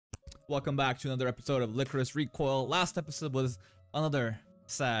Welcome back to another episode of Lycoris Recoil. Last episode was another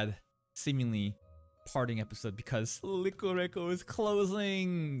sad, seemingly parting episode because Lycoris is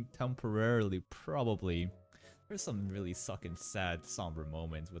closing temporarily, probably. There's some really sucking sad, somber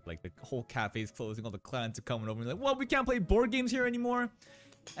moments with like the whole cafe's closing, all the clans are coming over and like, well, we can't play board games here anymore.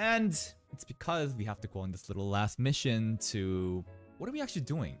 And it's because we have to go on this little last mission to... What are we actually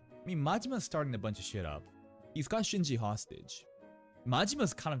doing? I mean, Majima's starting a bunch of shit up. He's got Shinji hostage.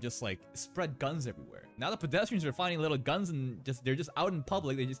 Majima's kind of just like spread guns everywhere. Now the pedestrians are finding little guns and they're just out in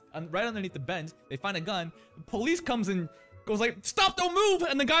public. They just right underneath the bench. They find a gun. The police comes and goes like, "Stop! Don't move!"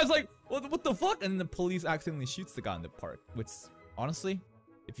 And the guy's like, "What the fuck?" And then the police accidentally shoots the guy in the park. Which, honestly,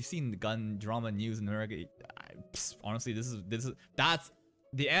 if you've seen the gun drama news in America, honestly, that's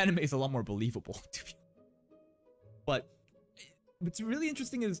the anime is a lot more believable to me. But what's really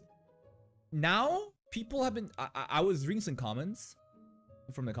interesting is now people have been. I was reading some comments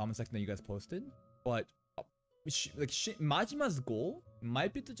from the comment section that you guys posted, but Majima's goal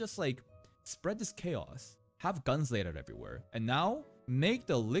might be to just like spread this chaos, have guns laid out everywhere, and now make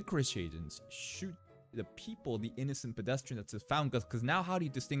the Lycoris agents shoot the people, the innocent pedestrian that's just found guns. Because now, how do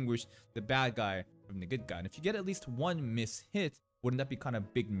you distinguish the bad guy from the good guy? And if you get at least one miss hit, wouldn't that be kind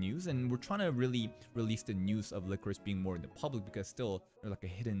of big news? And we're trying to really release the news of Lycoris being more in the public because still there's like a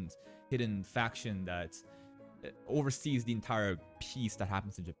hidden faction that oversees the entire piece that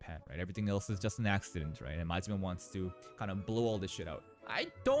happens in Japan, right? Everything else is just an accident, right? And Majima wants to kind of blow all this shit out.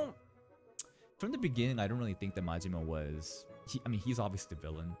 From the beginning, I don't really think that Majima was... I mean, he's obviously the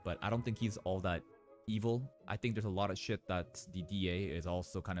villain, but I don't think he's all that evil. I think there's a lot of shit that the DA is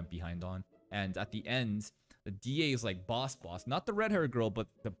also kind of behind on. And at the end, the DA is like boss, not the red hair girl, but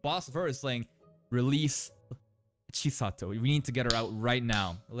the boss of her is saying, release Chisato. We need to get her out right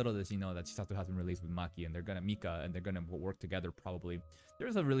now. Little does he know that Chisato has been released with Maki, and they're gonna work together probably.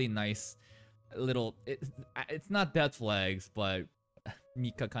 There's a really nice little... It's not death flags, but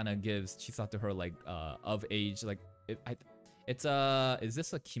Mika kind of gives Chisato her like of age, like is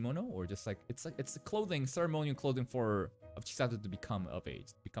this a kimono or just like it's a clothing, ceremonial clothing of Chisato to become of age,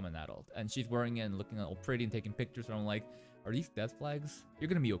 become an adult, and she's wearing it and looking all pretty and taking pictures. And I'm like, are these death flags? You're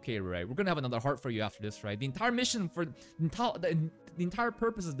gonna be okay, right? We're gonna have another heart for you after this, right? The entire mission for the entire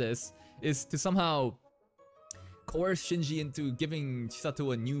purpose of this is to somehow coerce Shinji into giving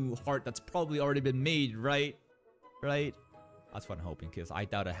Chisato a new heart that's probably already been made, right? Right? That's what I'm hoping, because I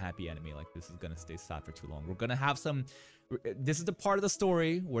doubt a happy enemy like this is gonna stay sad for too long. We're gonna have some... This is the part of the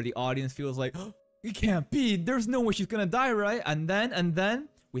story where the audience feels like, oh, it can't be. There's no way she's gonna die, right? And then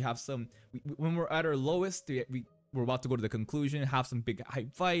we have some... when we're at our lowest, we're about to go to the conclusion, have some big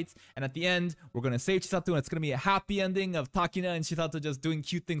hype fights, and at the end, we're gonna save Chisato, and it's gonna be a happy ending of Takina and Chisato just doing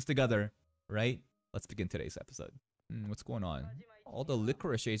cute things together, right? Let's begin today's episode. What's going on? All the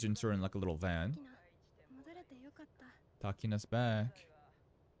Lycoris agents are in like a little van. Takina's back.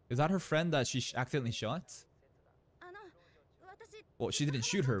 Is that her friend that she accidentally shot? Well, she didn't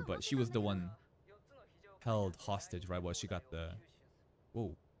shoot her, but she was the one held hostage, right? Well, she got the...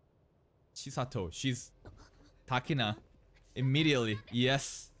 Whoa. Chisato. She's... Takina. Immediately.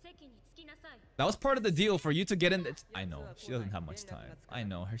 Yes. That was part of the deal for you to get in... I know. She doesn't have much time. I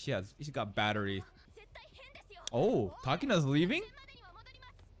know. She got battery. Oh, Takina's leaving?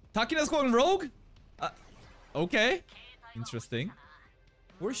 Takina's going rogue? Okay. Interesting.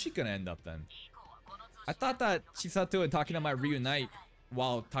 Where's she gonna end up then? I thought that Chisato and Takina might reunite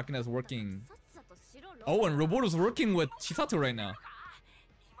while Takina's working. Oh, and Roboto's working with Chisato right now.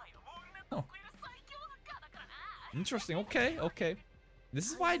 Oh. Interesting. Okay, okay.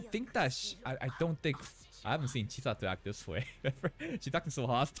 This is why I think that I don't think... I haven't seen Chisato act this way. She's acting so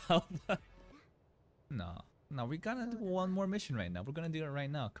hostile. No, we gotta do one more mission right now. We're gonna do it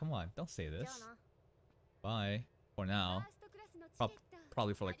right now. Come on, don't say this. Bye. For now.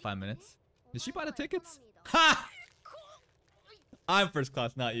 Probably for like 5 minutes. Did she buy the tickets? Ha! I'm first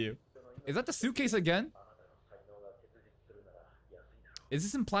class, not you. Is that the suitcase again? Is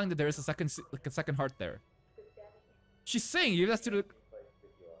this implying that there is a second heart there? She's saying you have to...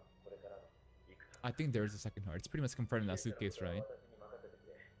 I think there is a second heart. It's pretty much confirmed in that suitcase, right?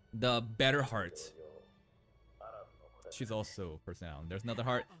 The better heart. She's also person down. There's another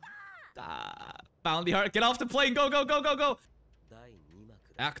heart. Found the heart. Get off the plane. Go, go, go, go, go.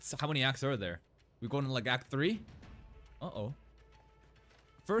 Acts. How many acts are there? We going to like act 3? Uh-oh.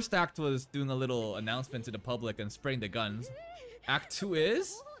 First act was doing a little announcement to the public and spraying the guns. Act 2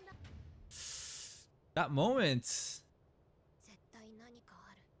 is... that moment.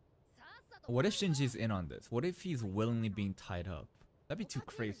 What if Shinji's in on this? What if he's willingly being tied up? That'd be too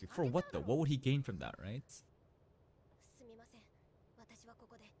crazy. For what though? What would he gain from that, right?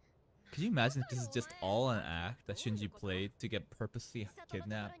 Could you imagine if this is just all an act that Shinji played to get purposely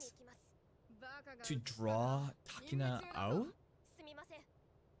kidnapped? To draw Takina out?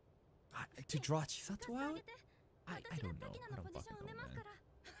 To draw Chisato out? I don't know. I don't fucking know, man.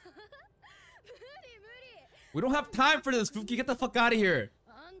 We don't have time for this, Fuki. Get the fuck out of here.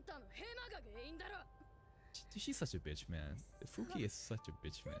 She's such a bitch, man. Fuki is such a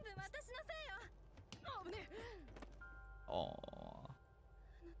bitch, man. Aww.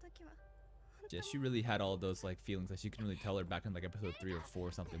 Yeah, she really had all those like feelings that she couldn't really tell her back in like episode 3 or 4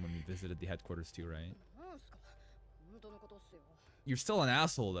 or something when we visited the headquarters too, right? You're still an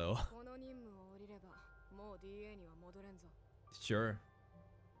asshole though. Sure.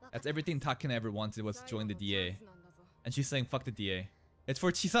 That's everything Takina ever wanted was to join the DA. And she's saying fuck the DA. It's for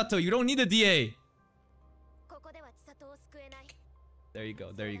Chisato, you don't need a DA! There you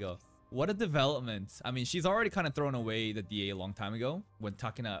go, there you go. What a development. I mean, she's already kind of thrown away the DA a long time ago when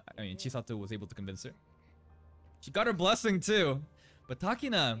Chisato was able to convince her. She got her blessing too. But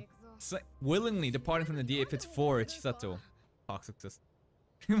Takina willingly departing from the DA if it's for Chisato. Toxic system.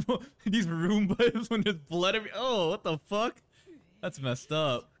 These Roombas when there's blood every— oh, what the fuck? That's messed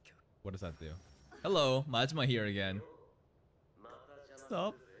up. What does that do? Hello, Majima here again. What's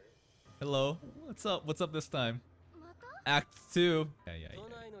up? Hello, what's up? What's up this time? Act 2. Yeah.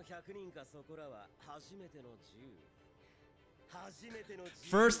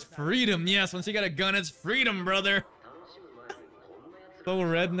 First freedom, yes. Once you got a gun, it's freedom, brother. So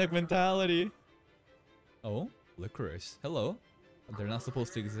redneck mentality. Oh, Lycoris. Hello. They're not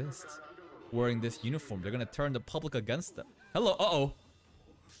supposed to exist. Wearing this uniform, they're gonna turn the public against them. Hello. Uh-oh.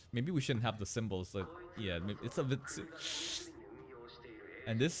 Maybe we shouldn't have the symbols. Like, yeah, it's a bit.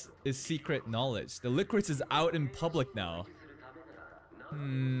 And this is secret knowledge. The Lycoris is out in public now.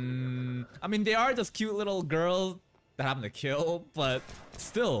 I mean, they are just cute little girls that happen to kill, but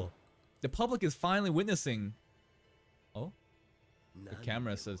still, the public is finally witnessing. Oh, the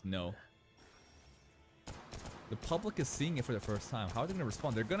camera says no. The public is seeing it for the first time. How are they gonna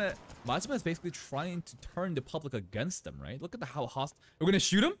respond? They're gonna— Majima is basically trying to turn the public against them, right? Look at how hostile. We're gonna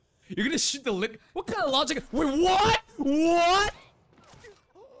shoot him? You're gonna shoot the Lick— what kind of logic? Wait, what? What?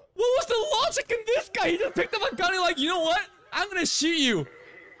 What was the logic in this guy? He just picked up a gun and like, you know what? I'm gonna shoot you.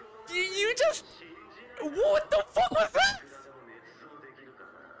 You just— what the fuck was that?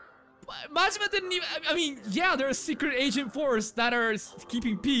 Majima didn't even— I mean, yeah, they're a secret agent force that are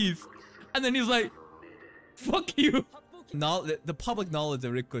keeping peace. And then he's like, fuck you. Now the public knowledge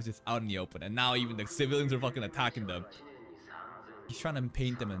of Rico is just out in the open, and now even the civilians are fucking attacking them. He's trying to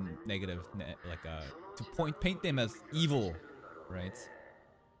paint them in negative, to paint them as evil, right?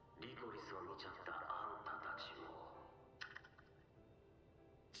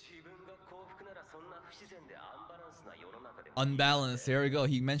 Unbalanced. There we go.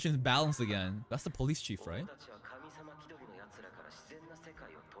 He mentions balance again. That's the police chief, right?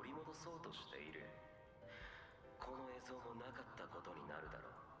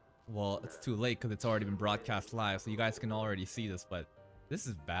 Well, it's too late because it's already been broadcast live, so you guys can already see this, but this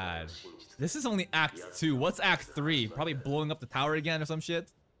is bad. This is only Act 2. What's Act 3? Probably blowing up the tower again or some shit?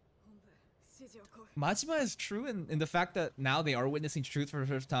 Majima is true in the fact that now they are witnessing truth for the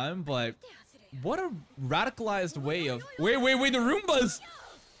first time, but what a radicalized way of— wait, the Roombas!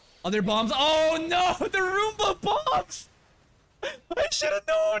 Are there bombs? Oh no, the Roomba bombs! I should have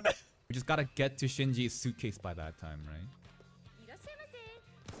known! We just gotta get to Shinji's suitcase by that time, right?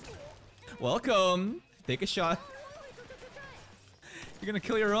 Welcome! Take a shot. You're gonna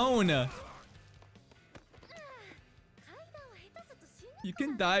kill your own! You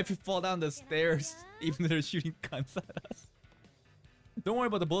can die if you fall down the stairs, even though they're shooting guns at us. Don't worry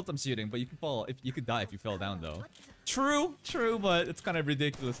about the bullets I'm shooting, but you can fall— if you could die if you fell down though. True, but it's kind of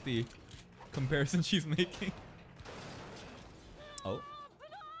ridiculous, the comparison she's making. Oh.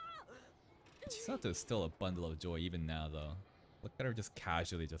 Chisato is still a bundle of joy even now though. Look at her just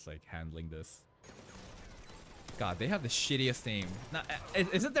casually just like handling this. God, they have the shittiest aim. Now,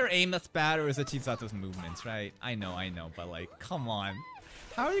 is it their aim that's bad or is it Chisato's movements, right? I know, but like, come on.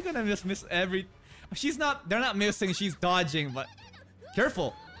 How are you gonna just miss every— she's not— they're not missing, she's dodging, but—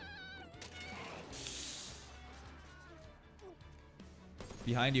 careful!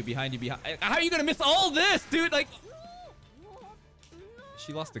 Behind you. How are you gonna miss all this, dude? Like—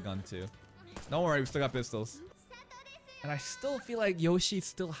 she lost the gun too. Don't worry, we still got pistols. And I still feel like Yoshi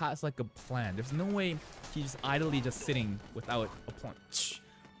still has like a plan. There's no way he's idly just sitting without a plan.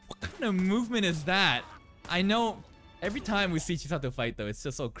 What kind of movement is that? I know every time we see Chisato fight though, it's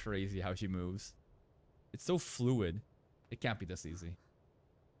just so crazy how she moves. It's so fluid. It can't be this easy.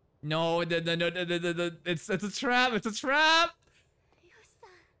 No, it's a trap. It's a trap.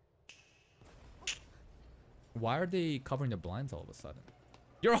 Why are they covering the blinds all of a sudden?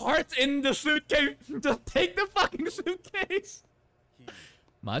 Your heart's in the suitcase! Just take the fucking suitcase!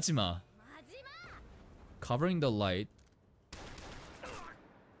 Majima. Covering the light.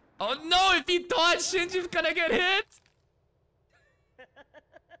 Oh no! If he dodge, Shinji's gonna get hit!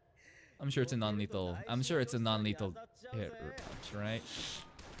 I'm sure it's a non-lethal. I'm sure it's a non-lethal hit, right?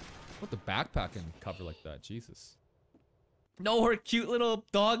 What the backpack can cover like that? Jesus. No, her cute little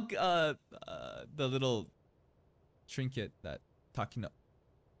dog, the little trinket that Takina.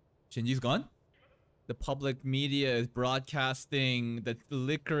 Shinji's gone? The public media is broadcasting the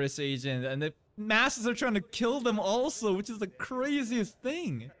Lycoris agent, and the masses are trying to kill them also, which is the craziest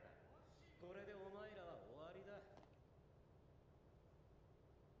thing.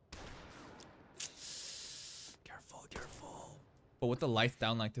 Careful. But with the lights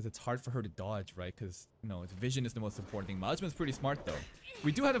down like this, it's hard for her to dodge, right? Because, you know, its vision is the most important thing. Majima's pretty smart, though.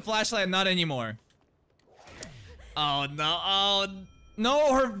 We do have a flashlight, not anymore. Oh, no. Oh,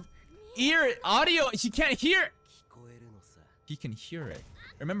 no. Her ear, audio, she can't hear. He can hear it.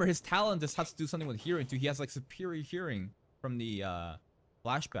 Remember, his talent just has to do something with hearing, too. He has, like, superior hearing from the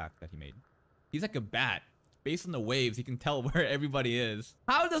flashback that he made. He's like a bat. Based on the waves, he can tell where everybody is.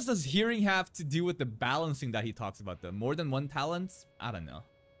 How does this hearing have to do with the balancing that he talks about? The more than one talents? I don't know.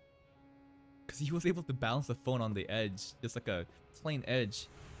 Because he was able to balance the phone on the edge. Just like a plain edge.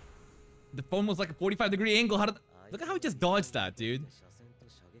 The phone was like a 45-degree angle. Look at how he just dodged that, dude.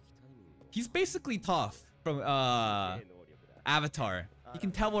 He's basically Toph from Avatar. He can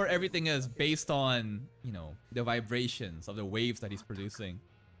tell where everything is based on, you know, the vibrations of the waves that he's producing.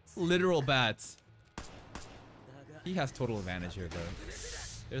 Literal bats. He has total advantage here, though.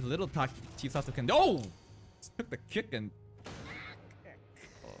 There's a little Chisato can. Oh! Took the kick and.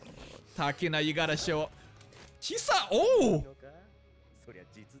 Oh, Takina, you gotta show up. Chisa. Oh!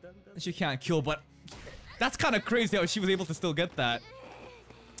 She can't kill, but that's kind of crazy how she was able to still get that.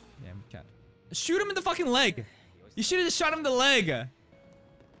 Yeah, we can't. Shoot him in the fucking leg. You should have just shot him in the leg.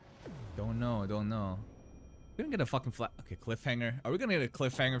 Don't know. We're gonna get a fucking okay, cliffhanger. Are we gonna get a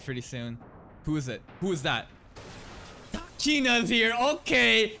cliffhanger pretty soon? Who is it? Who is that? Takina's here.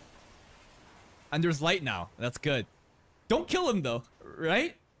 Okay. And there's light now. That's good. Don't kill him though,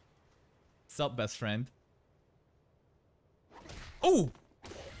 right? What's up, best friend? Oh.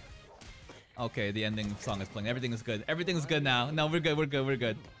 Okay, the ending song is playing. Everything is good. Everything is good now. No, we're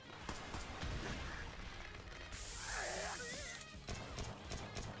good.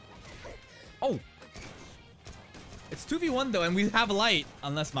 Oh. It's 2v1 though, and we have light.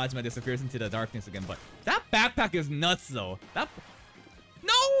 Unless Majima disappears into the darkness again. But that backpack is nuts though.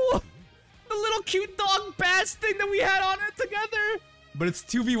 No! The little cute dog badge thing that we had on it together. But it's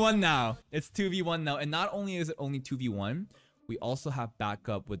 2v1 now. It's 2v1 now. And not only is it only 2v1, we also have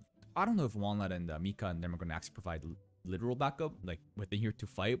backup with... I don't know if Walnut and Mika and them are going to actually provide literal backup. Like, within here to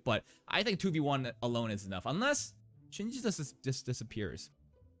fight. But I think 2v1 alone is enough. Unless Shinji just disappears.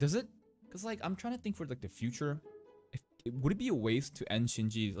 Does it? Because, like, I'm trying to think for, like, the future. Would it be a waste to end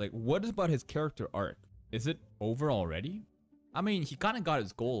Shinji? Like, what about his character arc? Is it over already? I mean, he kind of got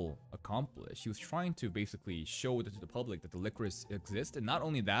his goal accomplished. He was trying to basically show to the public that the Lycoris exists. And not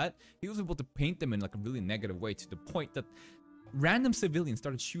only that, he was able to paint them in like a really negative way to the point that random civilians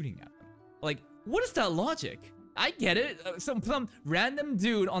started shooting at them. Like, what is that logic? I get it. Some random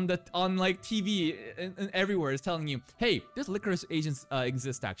dude on like TV and everywhere is telling you, hey, this Lycoris agents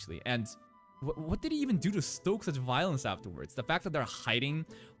exist actually. And what did he even do to stoke such violence afterwards? The fact that they're hiding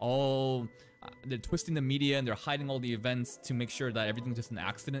all... they're twisting the media and they're hiding all the events to make sure that everything's just an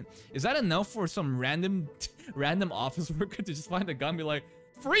accident. Is that enough for some random office worker to just find a gun and be like,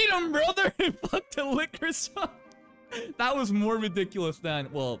 freedom, brother! Fuck the liquor shop! That was more ridiculous than,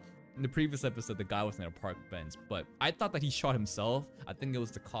 well, in the previous episode, the guy was in a park bench. But I thought that he shot himself. I think it was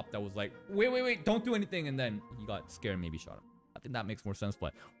the cop that was like, wait, don't do anything. And then he got scared and maybe shot him. I think that makes more sense,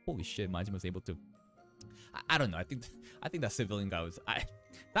 but holy shit, Majima was able to... I don't know, I think that civilian guy was...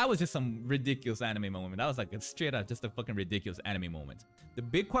 that was just some ridiculous anime moment. That was like a straight out just a fucking ridiculous anime moment. The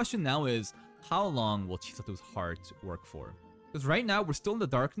big question now is, how long will Chisato's heart work for? Because right now, we're still in the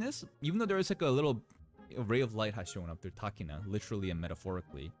darkness, even though there is like a little ray of light has shown up there, Takina, literally and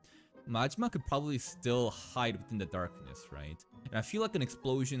metaphorically. Majima could probably still hide within the darkness, right? And I feel like an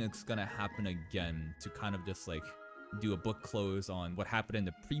explosion is gonna happen again to kind of just like do a book close on what happened in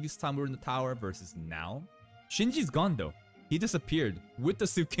the previous time we were in the tower versus now. Shinji's gone though. He disappeared with the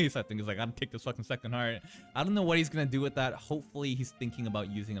suitcase, I think. He's like, I gotta take this fucking second heart. I don't know what he's gonna do with that. Hopefully he's thinking about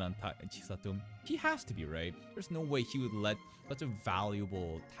using it on Chisato. He has to be, right? There's no way he would let such a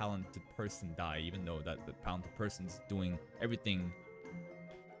valuable, talented person die, even though that the talented person's doing everything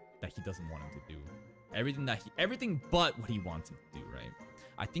that he doesn't want him to do. everything but what he wants him to do, right?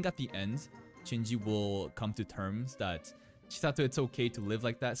 I think at the end, Shinji will come to terms that Chisato, it's okay to live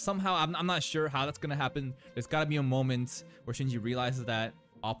like that. Somehow, I'm not sure how that's gonna happen. There's gotta be a moment where Shinji realizes that,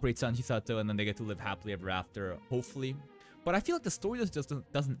 operates on Chisato, and then they get to live happily ever after, hopefully. But I feel like the story just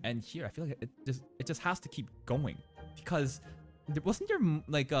doesn't end here. I feel like it just has to keep going, because wasn't there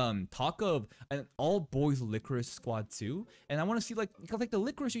like talk of an all boys Lycoris squad too? And I want to see like the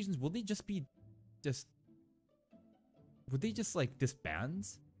Lycoris agents, will they just like disband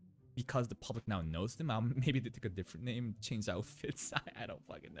because the public now knows them? Maybe they took a different name, changed outfits. I don't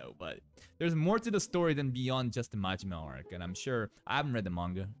fucking know, but there's more to the story than beyond just the Majima arc, and I'm sure I haven't read the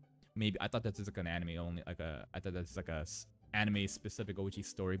manga. Maybe I thought that's just like an anime only, I thought that's like a anime specific OG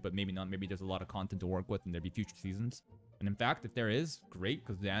story, but maybe not. Maybe there's a lot of content to work with and there'll be future seasons. And in fact, if there is, great,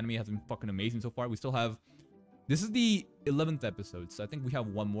 because the anime has been fucking amazing so far. We still have, this is the 11th episode, so I think we have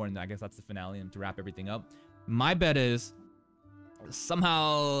one more, and I guess that's the finale, and to wrap everything up. My bet is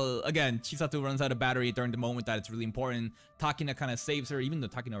somehow, again, Chisato runs out of battery during the moment that it's really important. Takina kind of saves her, even though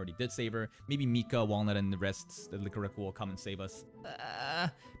Takina already did save her. Maybe Mika, Walnut, and the rest, the Lycoris Recoil, will come and save us.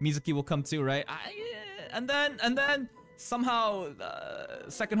 Mizuki will come too, right? And then somehow,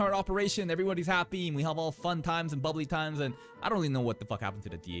 second heart operation, everybody's happy, and we have all fun times and bubbly times, and I don't really know what the fuck happened to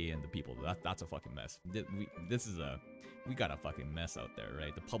the DA and the people. That's a fucking mess. We got a fucking mess out there,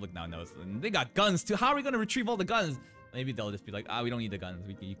 right? The public now knows, and they got guns too. How are we gonna retrieve all the guns? Maybe they'll just be like, we don't need the guns.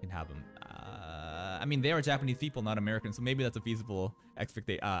 You can have them. I mean, they are Japanese people, not Americans, so maybe that's a feasible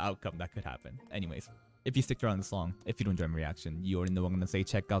outcome that could happen. Anyways, if you stick around this long, if you don't enjoy my reaction, you already know what I'm gonna say.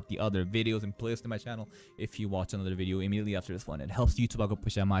 Check out the other videos and playlists in my channel. If you watch another video immediately after this one, it helps YouTube go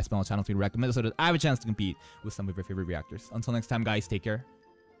push out my small channel to recommend so that I have a chance to compete with some of your favorite reactors. Until next time, guys, take care.